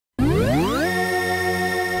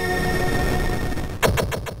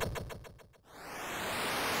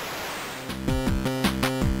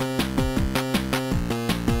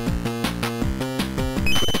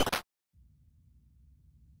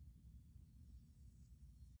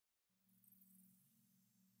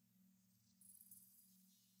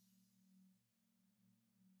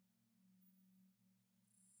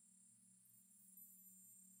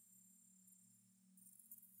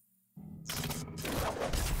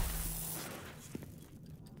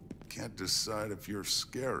can't decide if you're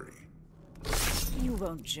scary. You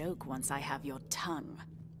won't joke once I have your tongue.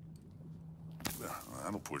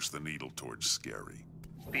 That'll push the needle towards scary.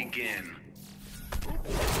 Begin.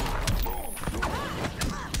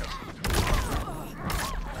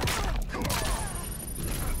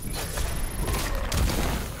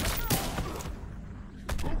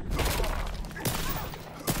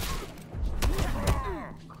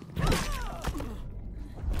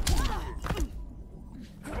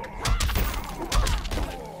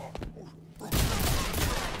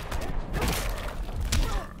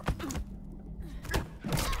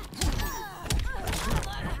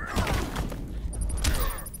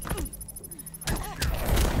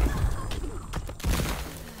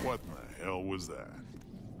 What in the hell was that?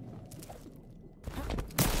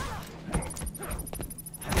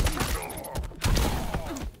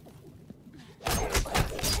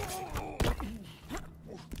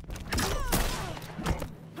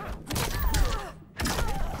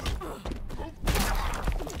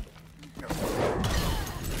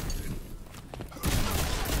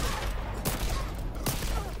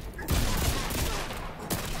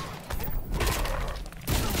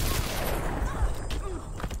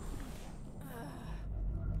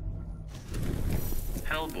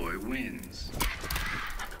 Hellboy wins.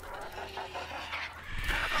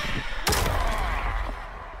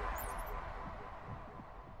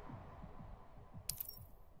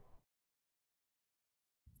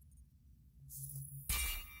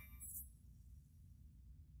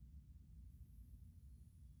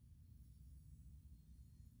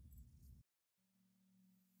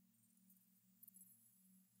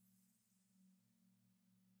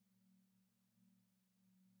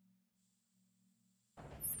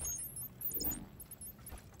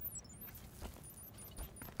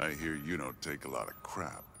 I hear you don't take a lot of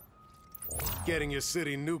crap. Getting your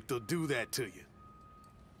city nuked will do that to you.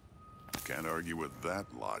 Can't argue with that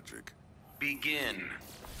logic. Begin.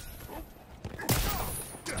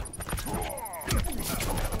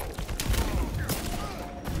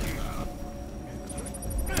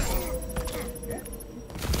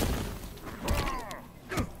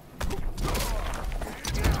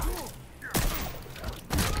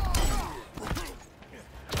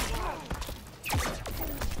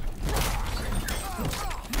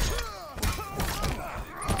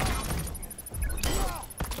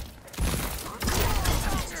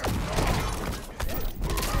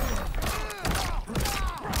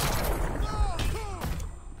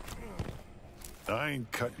 I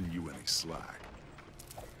ain't cutting you any slack.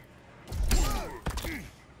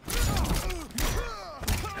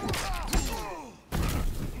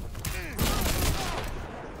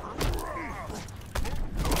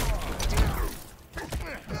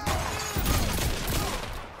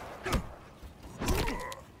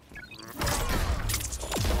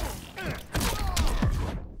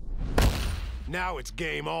 Now it's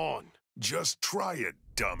game on. Just try it,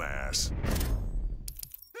 dumbass.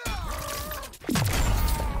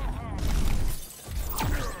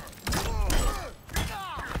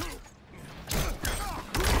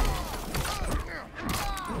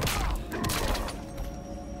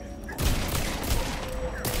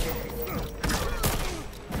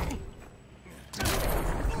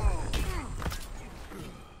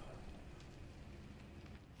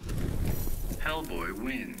 Hellboy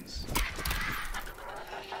wins.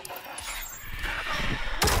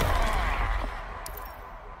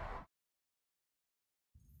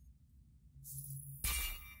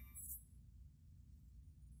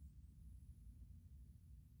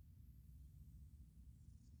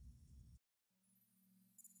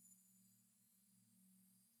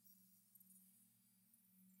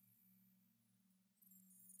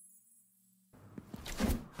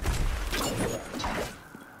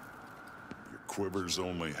 Quiver's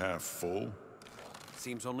only half full?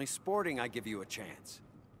 Seems only sporting I give you a chance.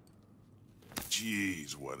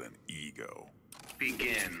 Jeez, what an ego.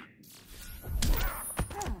 Begin.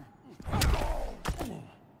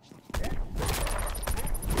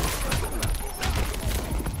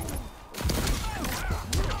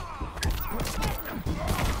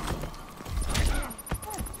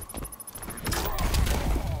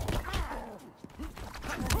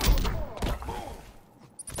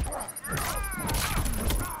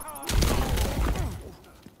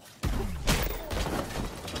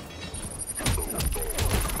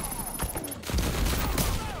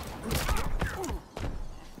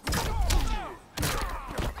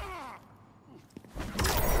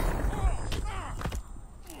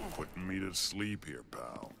 Putting me to sleep here,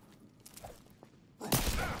 pal.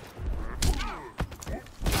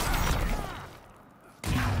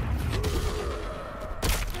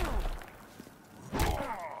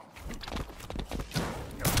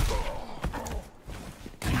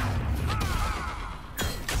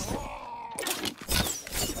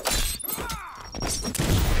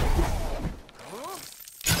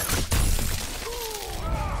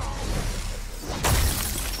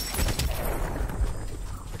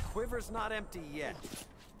 chamber's not empty yet.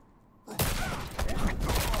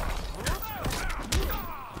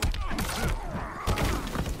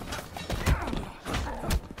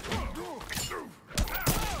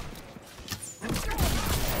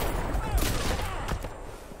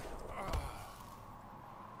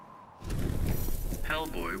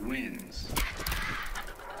 Hellboy wins.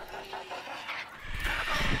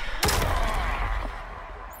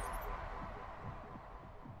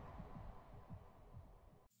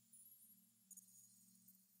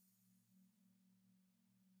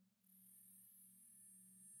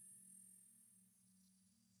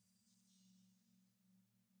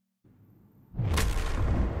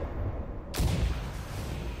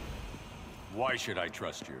 Why should I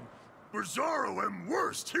trust you? Bizarro am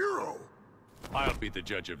worst hero! I'll be the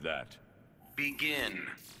judge of that. Begin.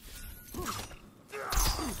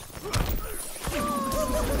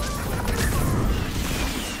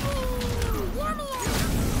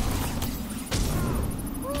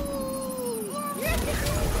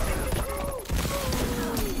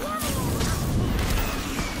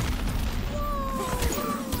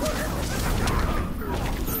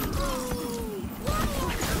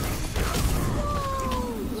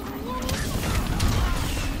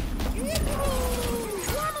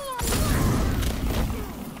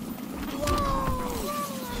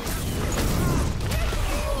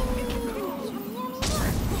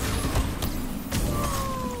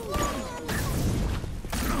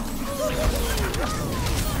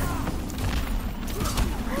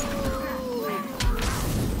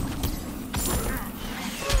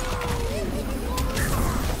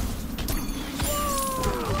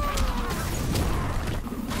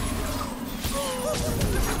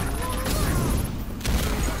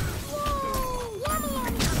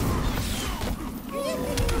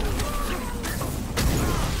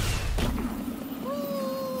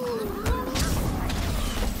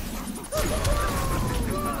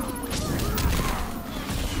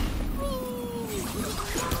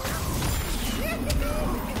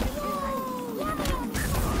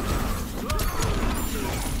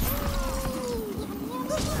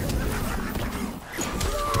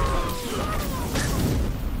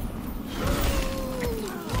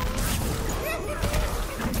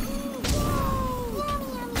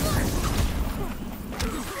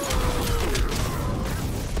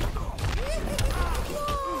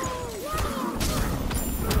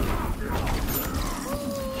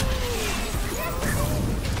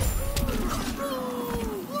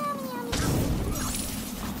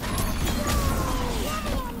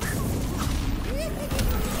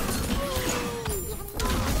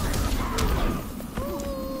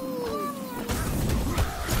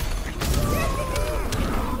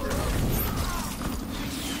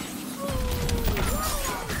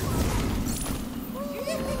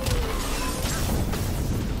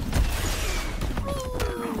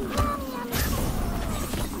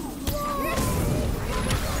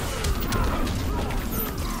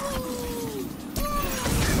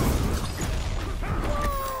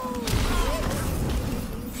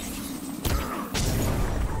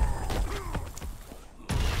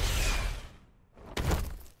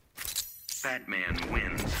 Batman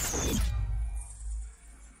wins.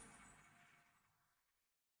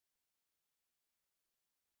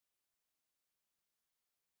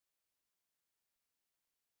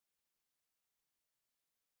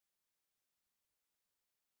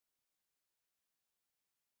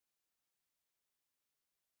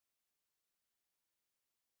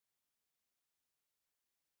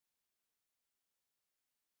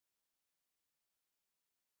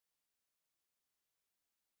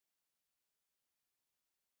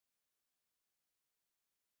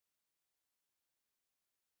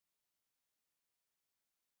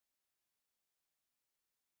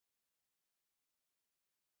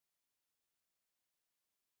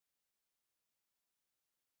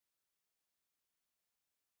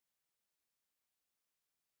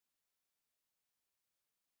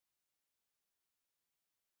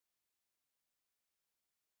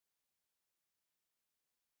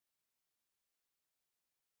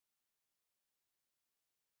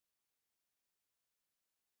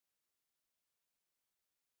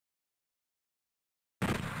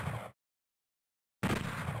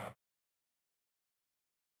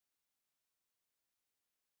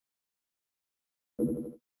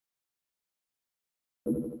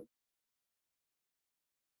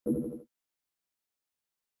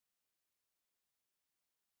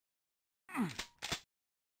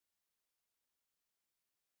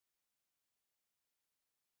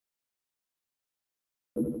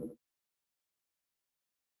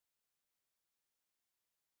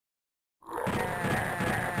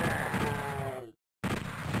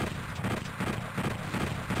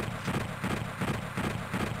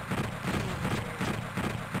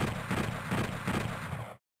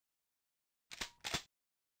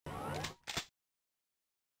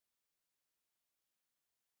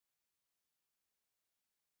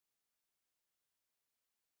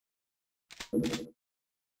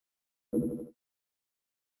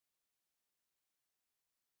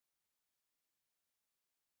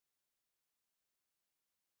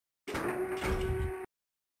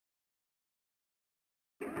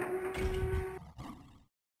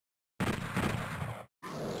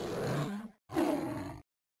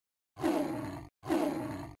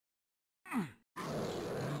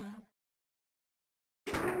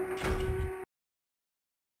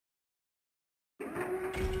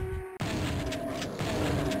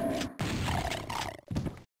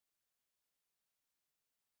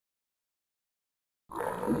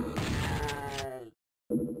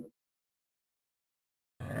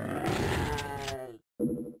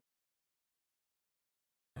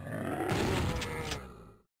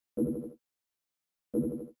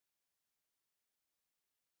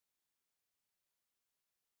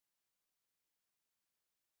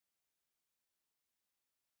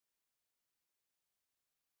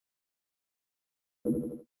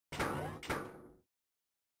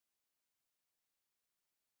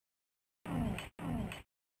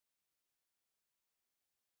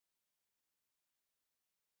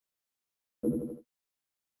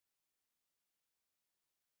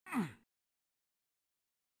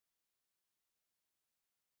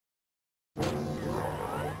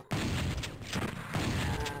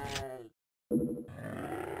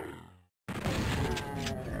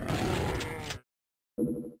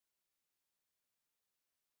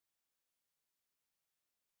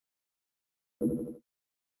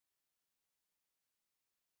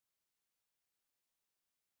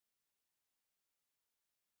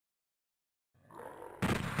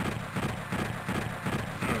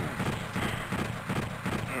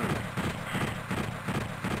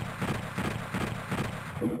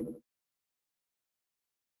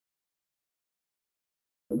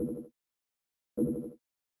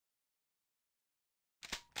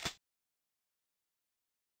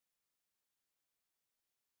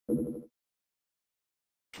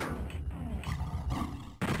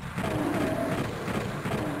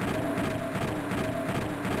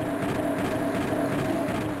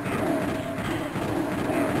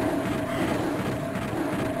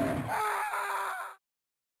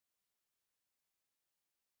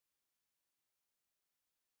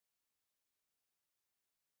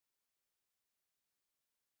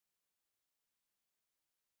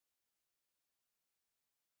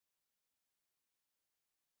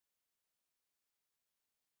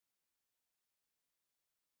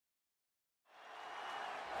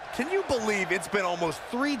 Can you believe it's been almost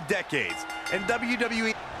 3 decades and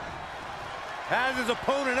WWE has his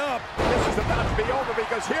opponent up? This is about to be over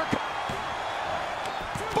because here comes...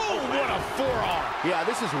 Boom! What a forearm! Yeah,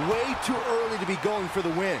 this is way too early to be going for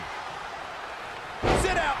the win.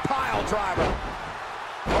 Sit out pile driver.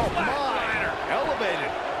 Oh my!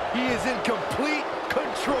 Elevated. He is in complete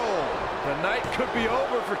control. The night could be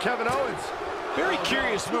over for Kevin Owens. Very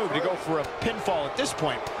curious move to go for a pinfall at this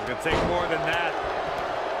point. It could take more than that.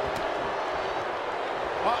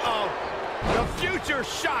 Uh-oh. The future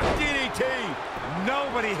shock DDT.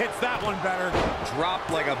 Nobody hits that one better.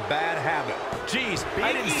 Dropped like a bad habit. Jeez,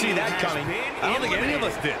 I didn't see that coming. I don't think any of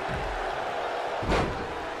us did.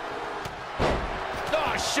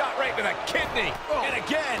 Oh, shot right to the kidney. Oh. And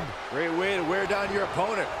again. Great way to wear down your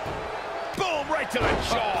opponent. Boom, right to the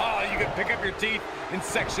jaw. Oh, you can pick up your teeth in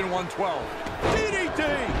section 112. DDT.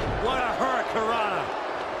 What a hurricanrana.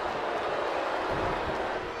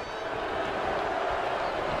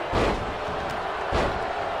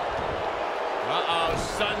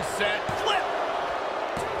 Sunset flip.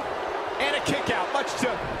 And a kick out, much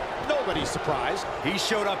to nobody's surprise. He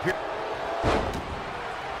showed up here.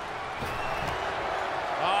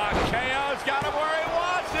 KO's got him where he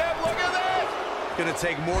wants him. Look at this. Gonna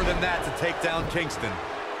take more than that to take down Kingston.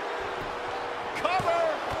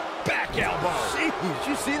 Cover. Back elbow. Jeez,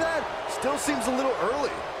 you see that? Still seems a little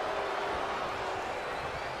early.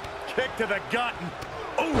 Kick to the gut.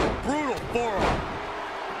 Oh, brutal forearm.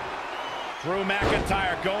 Drew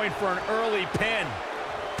McIntyre going for an early pin.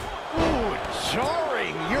 Ooh,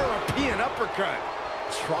 jarring European uppercut.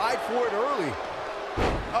 Tried for it early.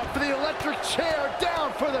 Up for the electric chair,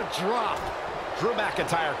 down for the drop. Drew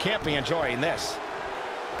McIntyre can't be enjoying this.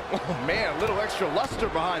 Oh man, a little extra luster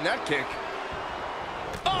behind that kick.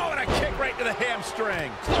 Oh, and a kick right to the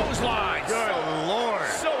hamstring. Clothesline. Good Lord.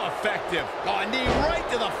 So effective. Oh, a knee right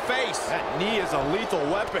to the face. That knee is a lethal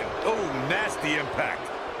weapon. Oh, nasty impact.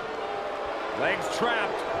 Legs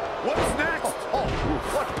trapped. What's next? Oh,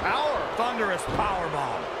 what power. Thunderous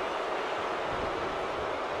powerbomb.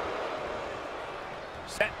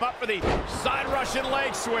 Set up for the side Russian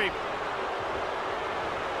leg sweep.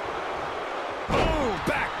 Boom,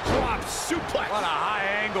 back drop suplex. What a high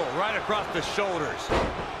angle right across the shoulders.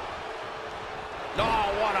 Oh,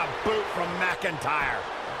 what a boot from McIntyre.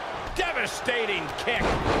 Devastating kick.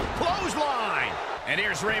 Clothesline. And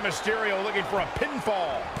here's Rey Mysterio looking for a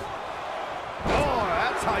pinfall. Oh,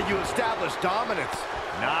 that's how you establish dominance.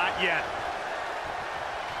 Not yet.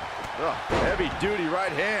 Oh, heavy-duty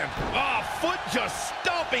right hand. Oh, foot just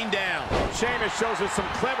stomping down. Sheamus shows us some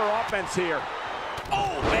clever offense here.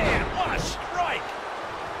 Oh, man, what a strike.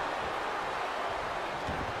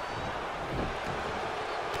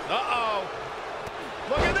 Uh-oh.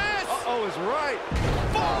 Look at this. Uh-oh is right.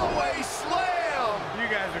 Fallaway slam. You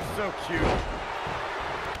guys are so cute.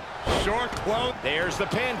 Short quote. There's the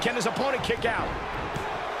pin. Can his opponent kick out?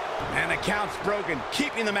 And the count's broken,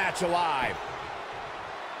 keeping the match alive.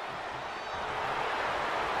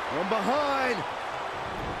 From behind.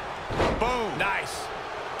 Boom. Nice.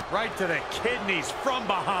 Right to the kidneys from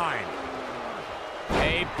behind.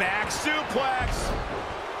 A back suplex.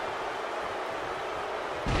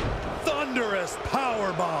 Thunderous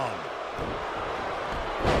powerbomb.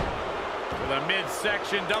 With a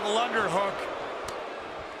midsection double underhook.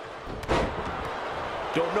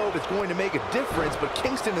 Don't know if it's going to make a difference, but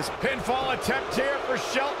Kingston is... Pinfall attempt here for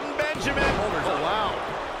Shelton Benjamin. Holders allowed.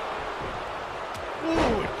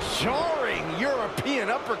 Ooh, jarring European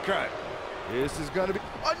uppercut. This is going to be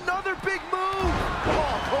another big move. Come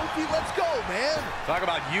on, Kofi, let's go, man. Talk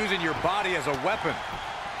about using your body as a weapon.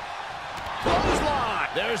 Clothesline.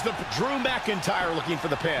 There's the Drew McIntyre looking for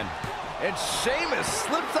the pin. And Sheamus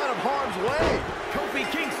slips out of harm's way. Kofi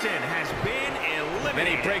Kingston has been eliminated.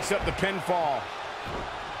 Then he breaks up the pinfall.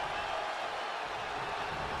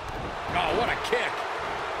 Oh, what a kick.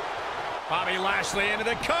 Bobby Lashley into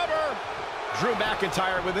the cover. Drew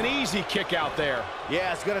McIntyre with an easy kick out there.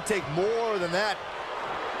 Yeah, it's going to take more than that.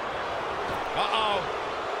 Uh-oh.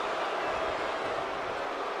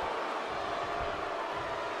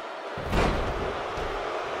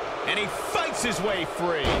 And he fights his way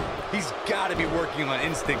free. He's got to be working on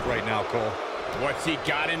instinct right now, Cole. What's he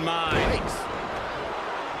got in mind?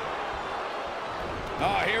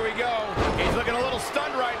 Oh, here we go. He's looking a little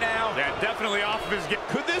stunned right now. Yeah, definitely off of his game.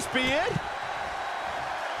 Could this be it?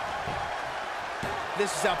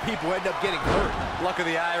 This is how people end up getting hurt. Luck of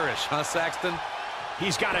the Irish, huh, Saxton?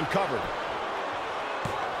 He's got him covered.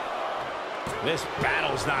 This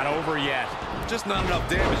battle's not over yet. Just not enough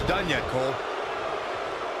damage done yet, Cole.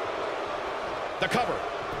 The cover.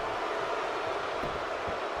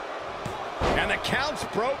 And the count's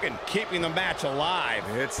broken, keeping the match alive.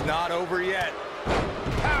 It's not over yet.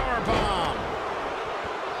 Powerbomb.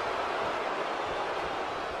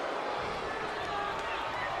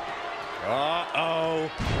 Uh-oh.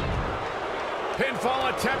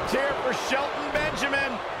 Pinfall attempt here for Shelton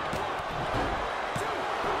Benjamin.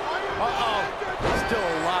 Uh-oh. Still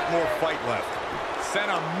a lot more fight left. Sent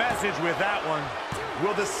a message with that one.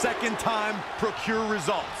 Will the second time procure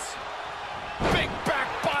results? Big back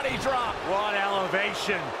body drop. What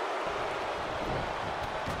elevation.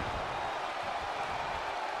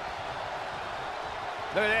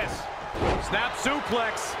 Look at this. Snap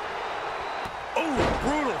suplex. Ooh,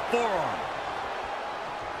 brutal forearm.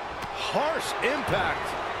 Harsh impact.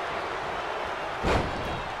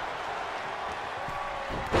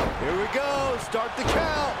 Here we go. Start the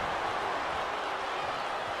count.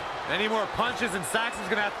 Any more punches and Saxon's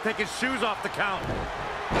gonna have to take his shoes off the count.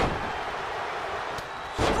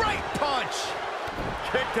 Straight punch.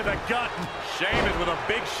 Kick to the gut. Sheamus with a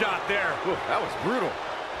big shot there. Ooh, that was brutal.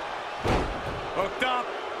 Hooked up.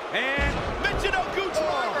 And Michinoku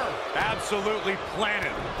driver. absolutely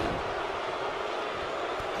planted.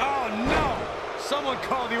 Oh, no. Someone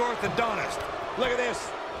call the orthodontist. Look at this.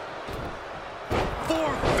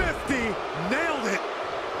 450. Nailed it.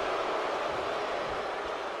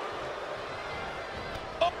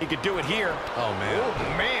 Oh, he could do it here. Oh, man.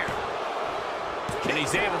 Oh, man. And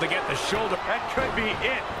he's able to get the shoulder. That could be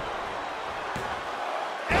it.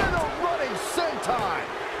 And a running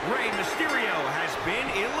sentai. Rey Mysterio has been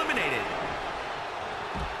eliminated.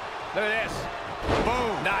 Look at this.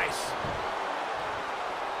 Boom. Nice.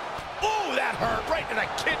 Ooh, that hurt right to the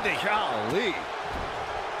kidney. Golly.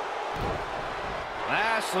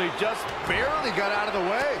 Lashley just barely got out of the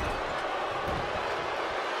way.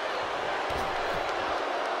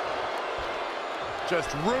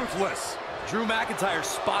 Just ruthless. Drew McIntyre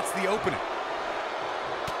spots the opening.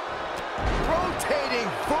 Rotating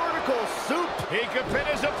vertical soup. He could pin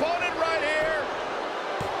his opponent right here.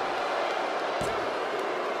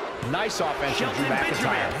 Nice offense from Drew Shelton Benjamin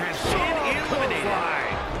McIntyre. has been eliminated.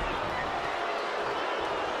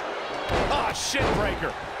 Ah, shin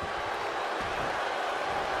breaker.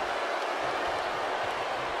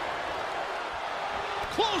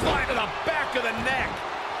 to the back of the neck.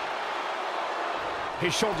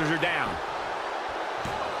 His shoulders are down.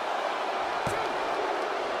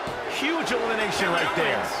 Huge elimination right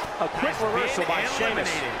there. A quick reversal by Sheamus.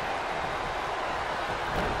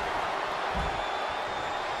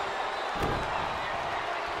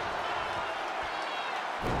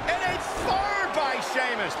 And a third by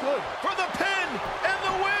Sheamus for the pin and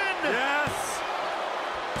the win. Yes.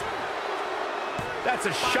 That's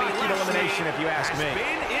a shocking elimination if you ask me.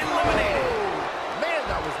 Been eliminated. Oh, man,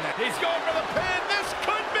 that was nasty. He's going for the pin. This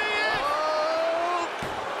could be it.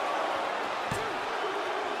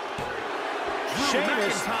 Drew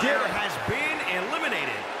Sheamus did McIntyre it. has been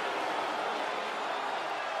eliminated.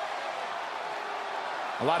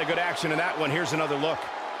 A lot of good action in that one. Here's another look.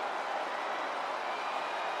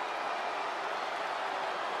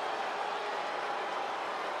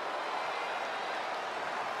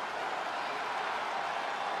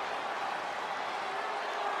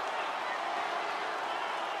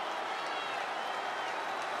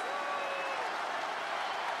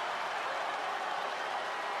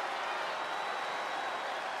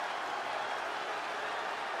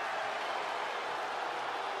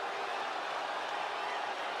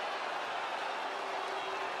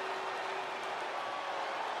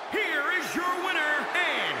 Here is your winner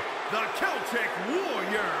and the Celtic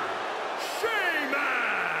Warrior,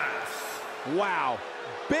 Sheamus. Wow.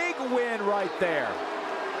 Big win right there.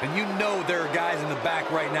 And you know there are guys in the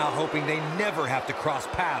back right now hoping they never have to cross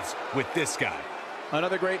paths with this guy.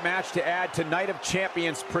 Another great match to add to Night of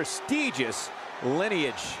Champions' prestigious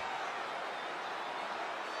lineage.